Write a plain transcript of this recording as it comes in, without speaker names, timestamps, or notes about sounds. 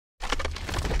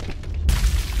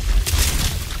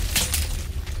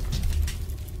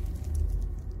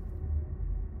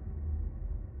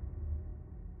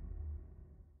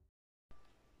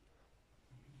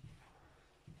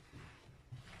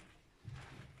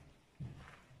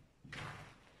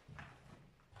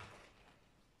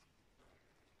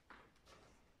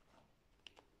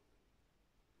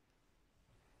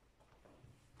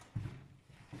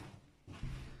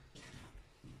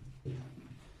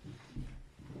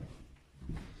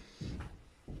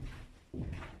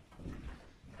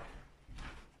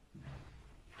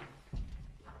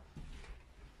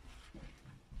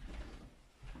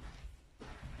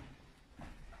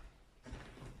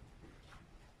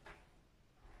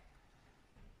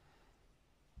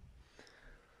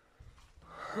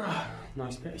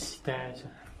Nice bit of stairs.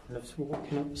 Loves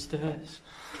walking upstairs.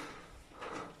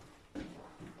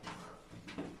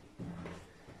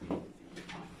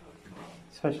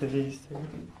 Especially these two.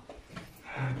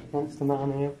 Monster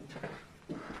man here.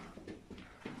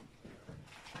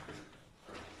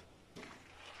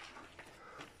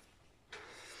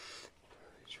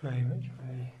 Which way? Which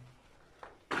way?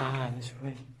 Ah, this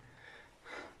way.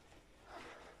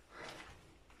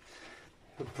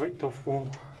 A bricked off wall.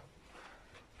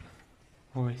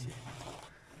 Or is it?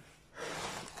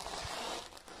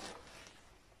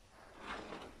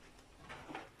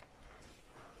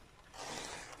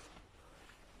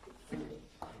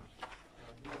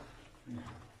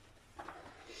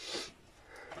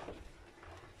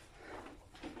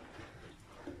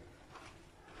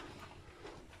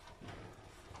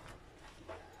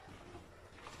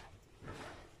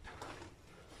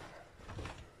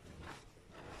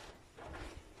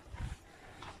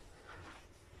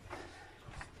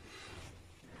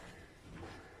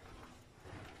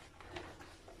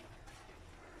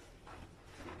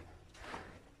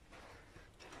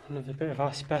 There's a bit of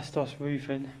asbestos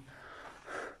roofing.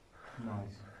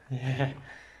 Nice. Yeah.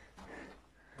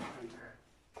 A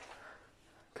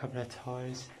couple of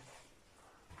ties.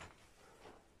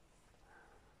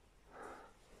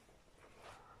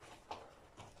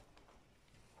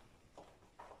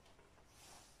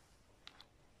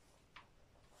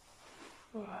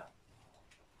 Oh,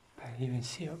 barely even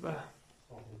see up there.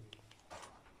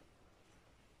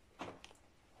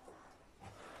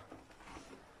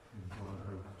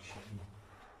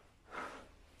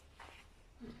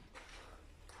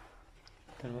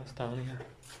 Don't know what's down here.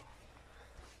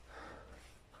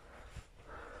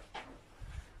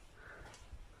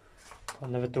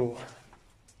 Another door.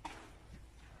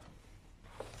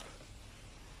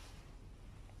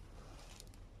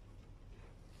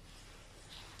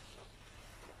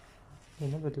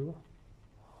 Another door.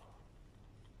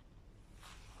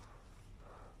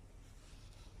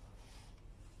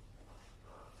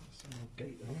 There's a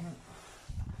gate on that.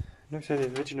 Looks like the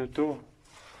original door.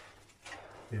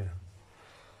 Yeah.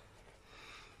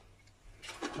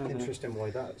 Interesting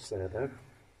why that's there though.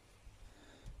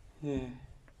 Yeah.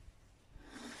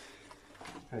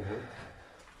 Hey,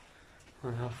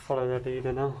 I'll follow the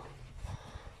leader now.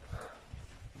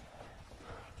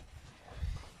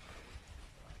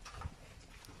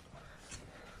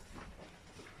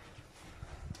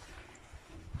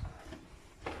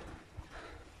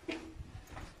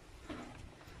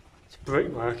 It's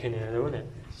brickwork in here though, isn't it?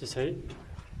 It's just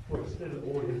well, it's still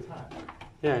all intact.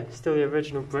 yeah, it's still the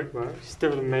original brickwork,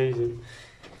 still amazing.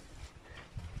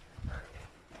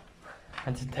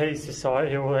 And today's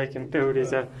society, all they can build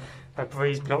is a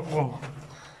breeze block wall.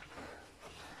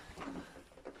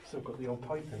 Still got the old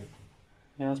pipe in it.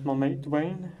 Yeah, that's my mate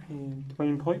Dwayne,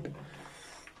 Dwayne Pipe.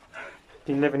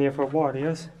 Been living here for a while, he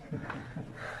has.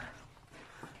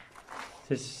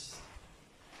 This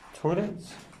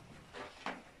toilets,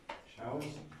 Showers?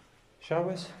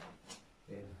 showers.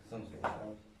 Yeah, some sort of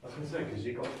showers. I was going to say, because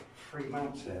you've got 3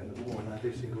 mounts there in the wall and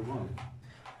every single one.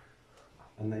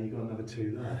 And then you've got another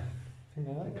 2 there. I think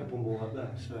And a that, couple more up there,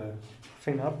 so... I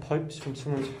think that pipes from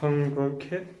someone's homegrown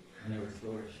kit. And there was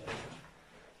storage shelter.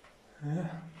 Yeah.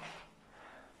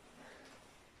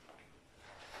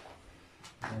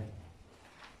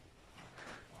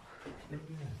 Look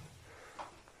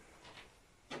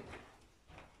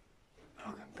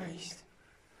at beast.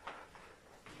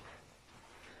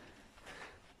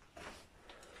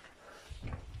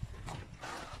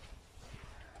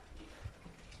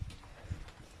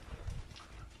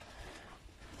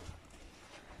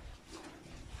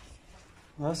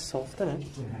 Well, that's soft, isn't it?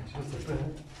 Yeah, just a bit.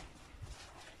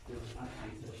 There was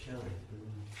actually the shelter.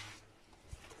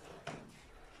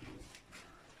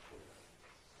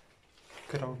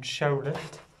 Good old show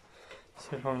lift.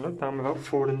 See if I can look down without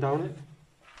falling down it.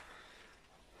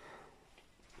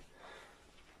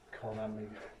 Can't have me.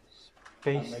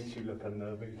 Beast. That makes you look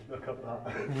unnerving. Look up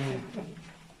that. Yeah.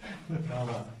 Look how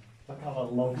that. Look how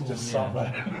that log's just sat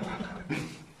there.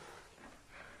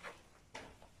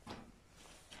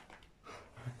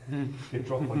 You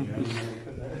drop on you and you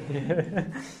Yeah.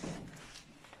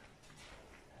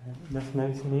 Nothing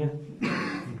else in here.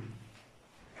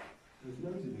 There's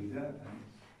loads of these out there.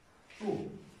 Oh.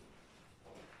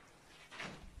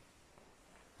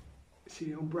 See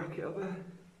the old bracket up there?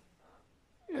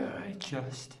 Yeah,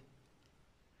 just.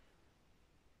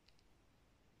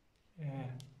 Yeah.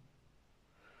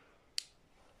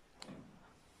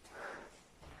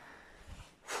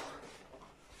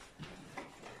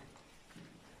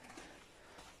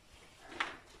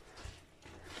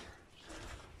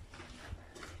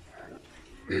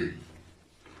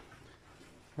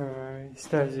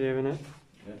 Stairs here, innit?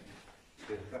 Yeah.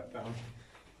 Get that down.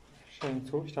 Showing the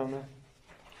torch down there.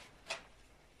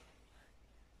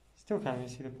 Still can't even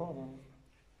see the bottom of it.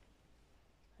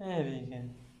 There we go.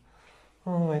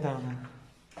 All the way down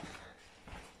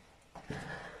there.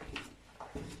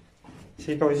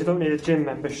 See guys, you don't need a gym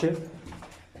membership.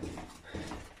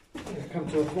 Yeah, come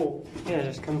to a fort. Yeah,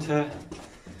 just come to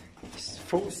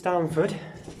Fort Stamford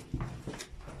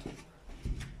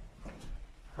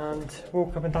and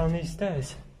walk up and down these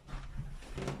stairs.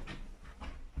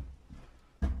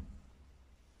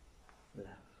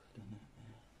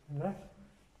 Left?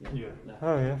 Yeah.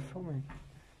 Oh yeah, fuck me.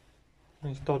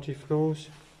 These dodgy floors.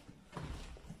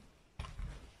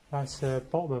 That's the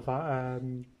bottom of that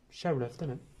shell lift,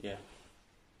 isn't it? Yeah.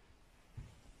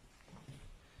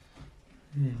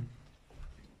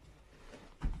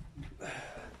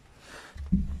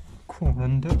 Crawl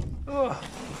under. Ugh.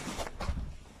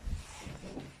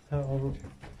 That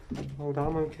old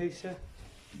ammo case there.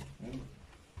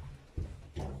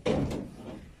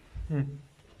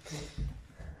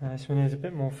 This one is a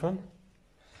bit more fun.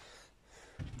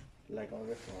 Leg on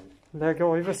this one. Leg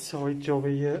either side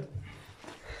jobby here.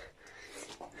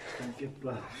 Don't give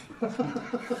blood.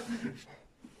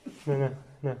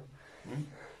 No.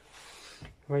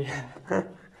 Wait.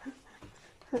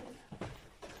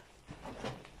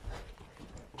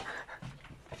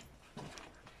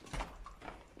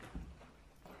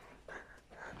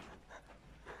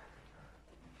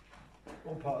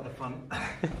 All part of the fun.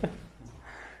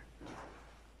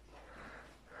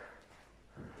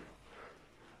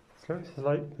 So it's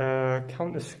like a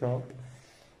counterscarp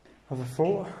of a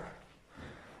fort.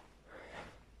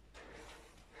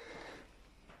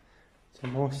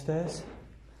 Some more stairs.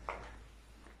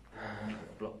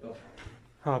 Blocked off.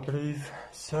 I believe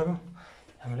so.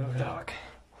 Have a little look.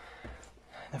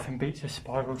 Nothing beats a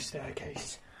spiral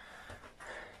staircase.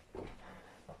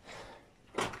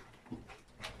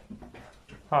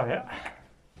 Oh yeah.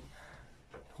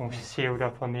 All sealed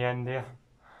up on the end here.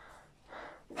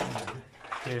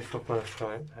 Beautiful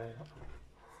birthright there.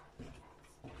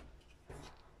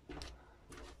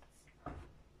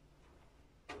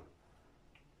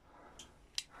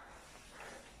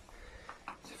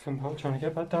 It's a fun part trying to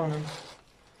get back down them.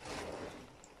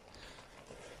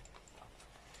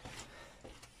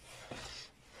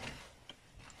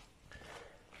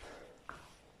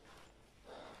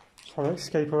 Trying to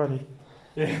escape already.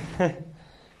 Yeah.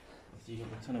 You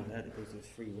got a tunnel there that goes to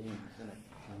 3 rooms, isn't it?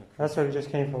 That's where we just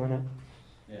came from, isn't it?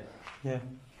 Yeah. Yeah.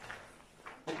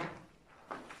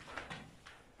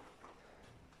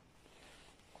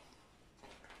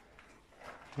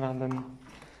 Random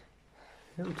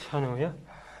little tunnel here.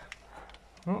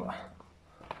 Oh.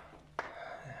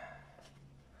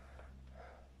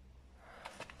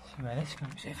 See where this goes,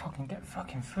 see if I can get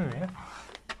fucking through here.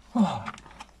 Oh.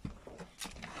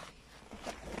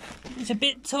 It's a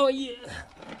bit tight.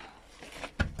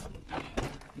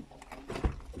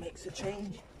 Makes a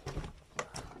change.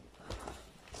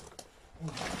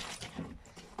 That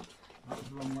was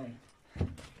the wrong way.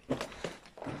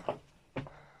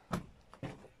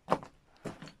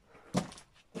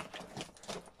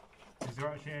 Is there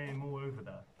actually any more over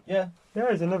there? Yeah. Yeah,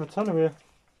 there's another tunnel here.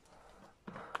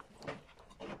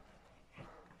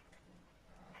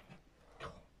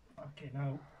 Fucking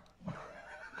hell.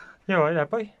 You alright there,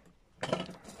 boy?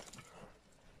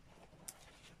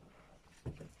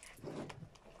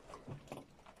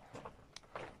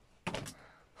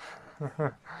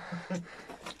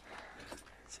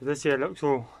 So this here looks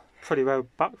all pretty well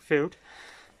backfilled.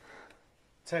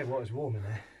 Tell you what, it's warm in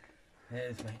there.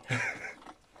 It is, mate.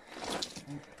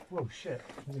 Whoa, shit.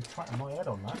 I'm going to twatting my head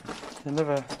on that.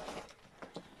 Another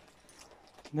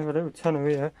little tunnel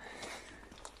here.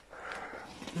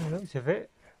 By the looks of it.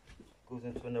 Goes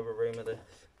into another room of this.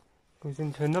 Goes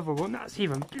into another one. That's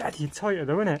even bloody tighter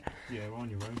though, isn't it? Yeah, we're on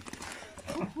your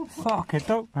own. Fuck it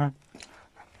up, man.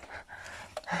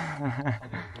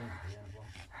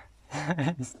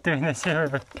 It's doing this here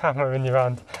with a camera in your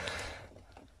hand.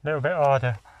 A little bit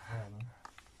harder.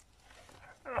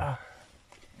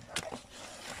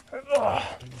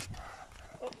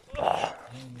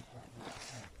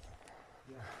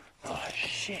 Oh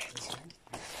shit.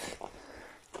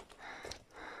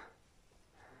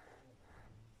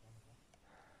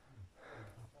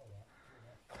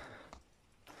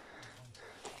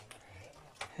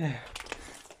 Yeah,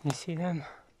 you see them?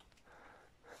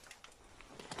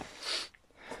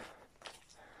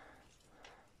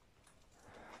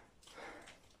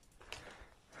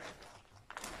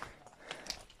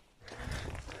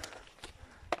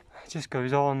 It just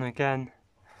goes on again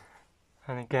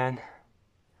and again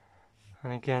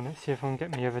and again. Let's see if I can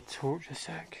get my other torch a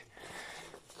sec.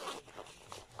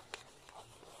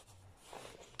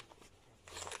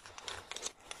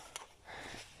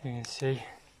 So you can see.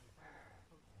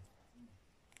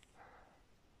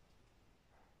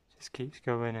 Just keeps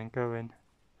going and going.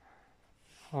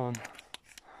 On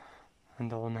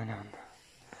and on and on.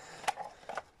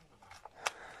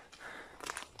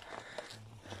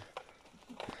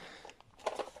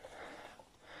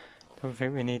 Don't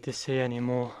think we need to see any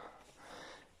more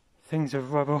things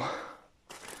of rubble.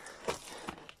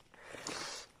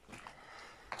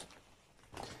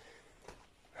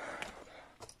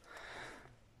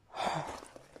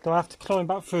 Do I have to climb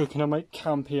back through? Can I make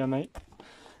camp here, mate?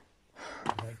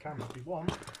 They can if you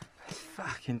want. It's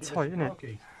fucking tight, isn't it?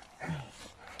 Key.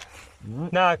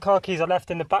 No, car keys are left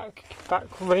in the back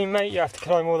room, mate. You have to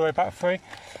climb all the way back through.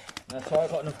 That's why I've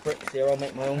got enough bricks here, I'll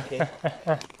make my own key.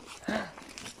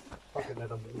 Fucking let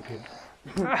them looking.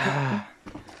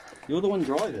 You're the one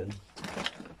driving.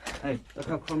 Hey, look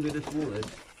how crumbly this wall is.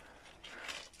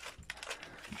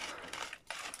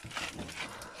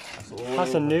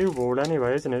 That's a new wall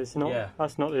anyway, isn't it? It's not. Yeah.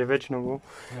 That's not the original wall.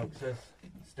 No, because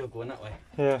it's still going that way.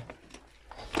 Yeah.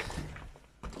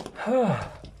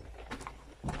 I'll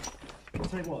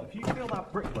tell you what, if you feel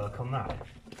that brickwork on that,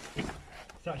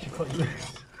 it's actually quite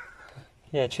loose.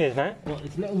 Yeah, cheers, mate. What,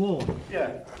 it's a little wall?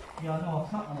 Yeah. Yeah, I know,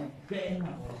 I can't get in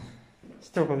that wall.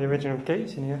 Still got the original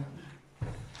gates in here.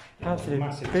 Absolute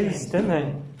massive beast, change. didn't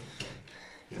they?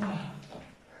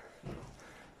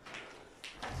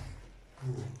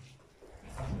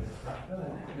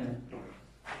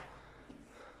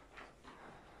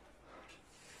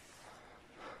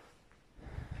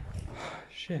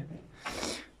 Shit.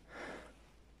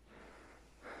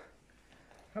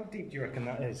 How deep do you reckon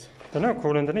that is? Don't know,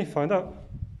 crawl underneath, find out.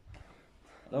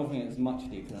 I don't think it's much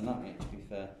deeper than that, mate, to be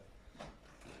fair.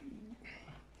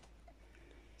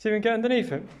 See if we can get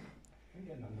underneath it.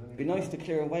 It'd be nice to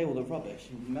clear away all the rubbish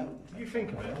and melt. You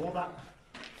think of it, all that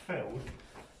filled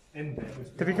in there was...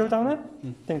 Did we go down there?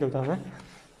 Didn't go down there.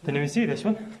 Didn't even see this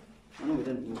one. I know we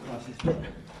didn't walk past this bit.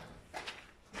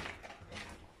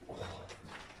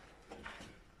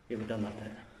 Yeah, we've done that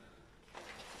bit.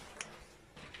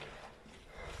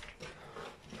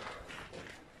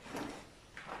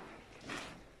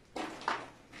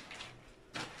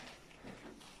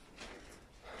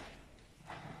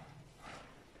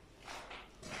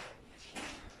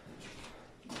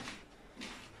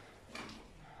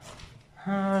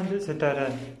 And it's a dead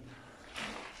end.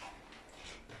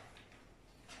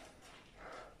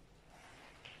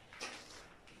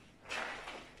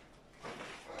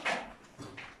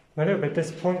 I'm a little bit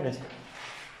disappointed.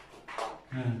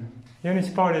 The only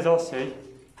spiders I see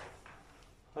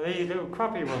are these little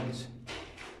crabby ones.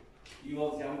 You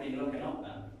obviously haven't been looking up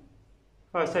then.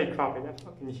 Well, I say crabby, they're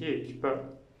fucking huge,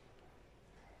 but...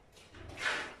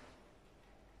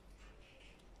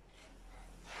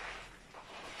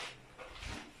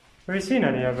 Have you seen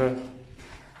any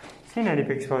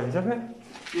big spiders, have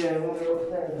you? Yeah, well, they're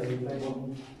upstairs, they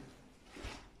one.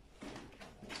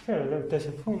 Yeah, a little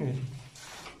disappointed.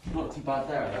 Not too bad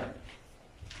there,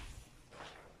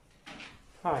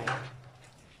 though. Hi.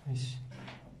 Nice.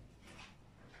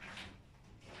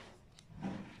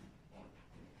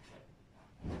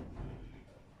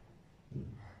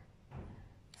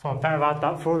 Thought I'd better add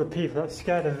that for all the people that are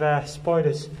scared of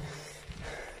spiders.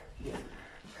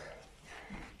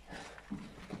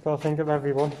 Gotta think of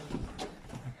everyone.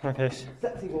 Like this.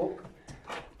 Sexy walk.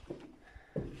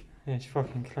 Yeah, it's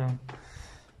fucking clown.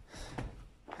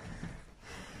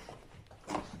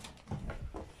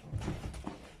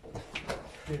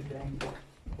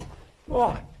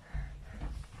 Oh!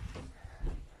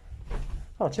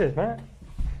 Oh, cheers, mate.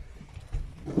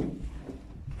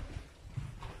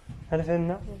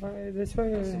 Anything this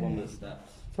way? That's one of the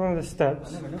steps. It's one of the steps.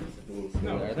 I never noticed the doors.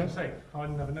 No, I was going to say,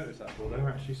 I'd never noticed that before. They were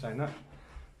actually saying that.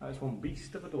 That is one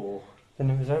beast of a door. Then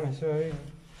it was open, so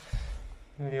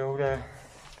the old air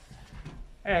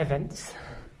vents.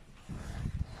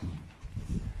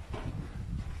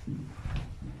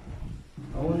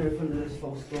 I wonder if under this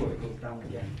false door it goes down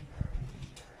again.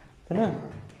 Don't know.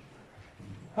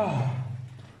 Oh.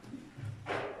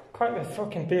 Quite a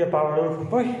fucking beer barrel open,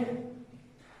 boy.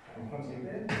 Got a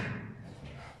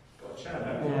chair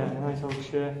there. Yeah, nice old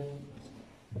chair.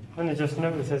 Only just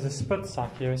noticed there's a spud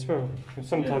sack here as well. Or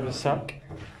some type of sack.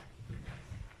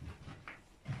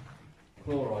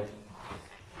 Chloride.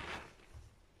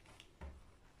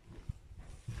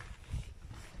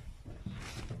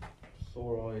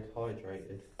 Chloride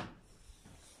hydrated.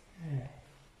 Yeah.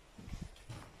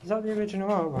 Is that the original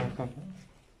artwork of it?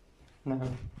 No.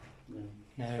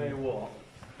 No. Tell you No. what,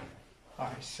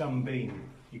 that is sunbeam.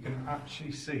 You can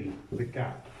actually see the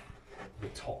gap, the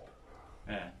top.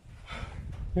 Yeah.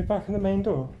 We're back in the main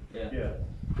door. Yeah. Yeah.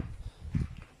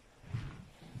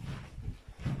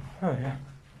 Oh yeah.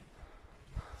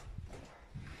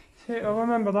 See, I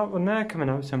remember that one there coming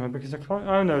out somewhere because I climbed.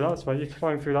 Oh no, that's right. You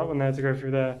climbed through that one there to go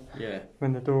through there. Yeah.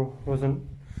 When the door wasn't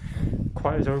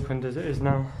quite as opened as it is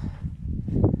now.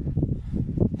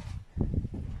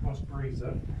 Nice breeze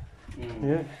though.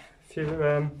 Yeah. A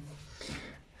few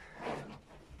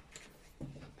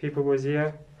people was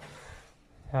here.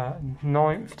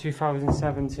 9th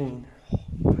 2017.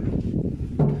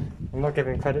 I'm not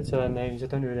giving credit to their names. I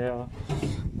don't know who they are.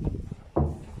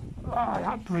 Ah,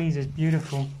 that breeze is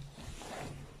beautiful.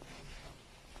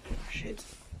 Shit.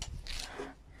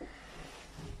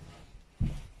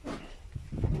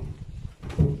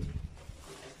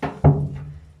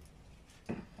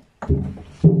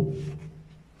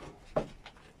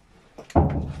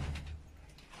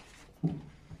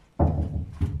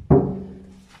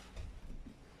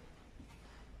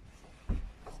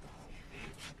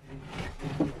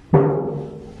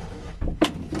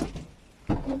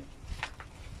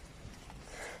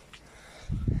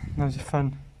 That was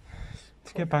fun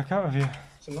to get back out of here.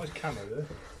 It's a nice camo there.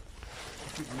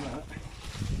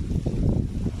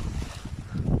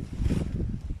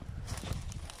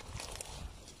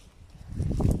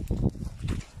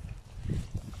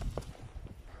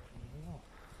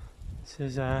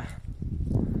 This is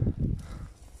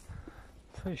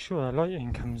pretty sure the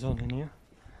lighting comes on in here.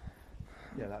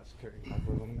 Yeah, that's pretty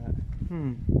lovely, isn't it?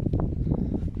 Hmm.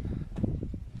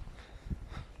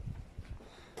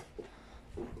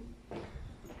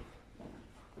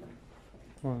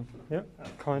 Well, yep,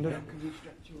 kind of. Can you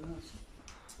stretch your ass?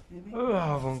 Maybe? Oh,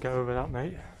 I won't get over that,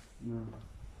 mate. No.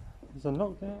 Is there a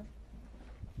lock there?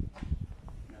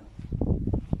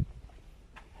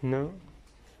 No. No.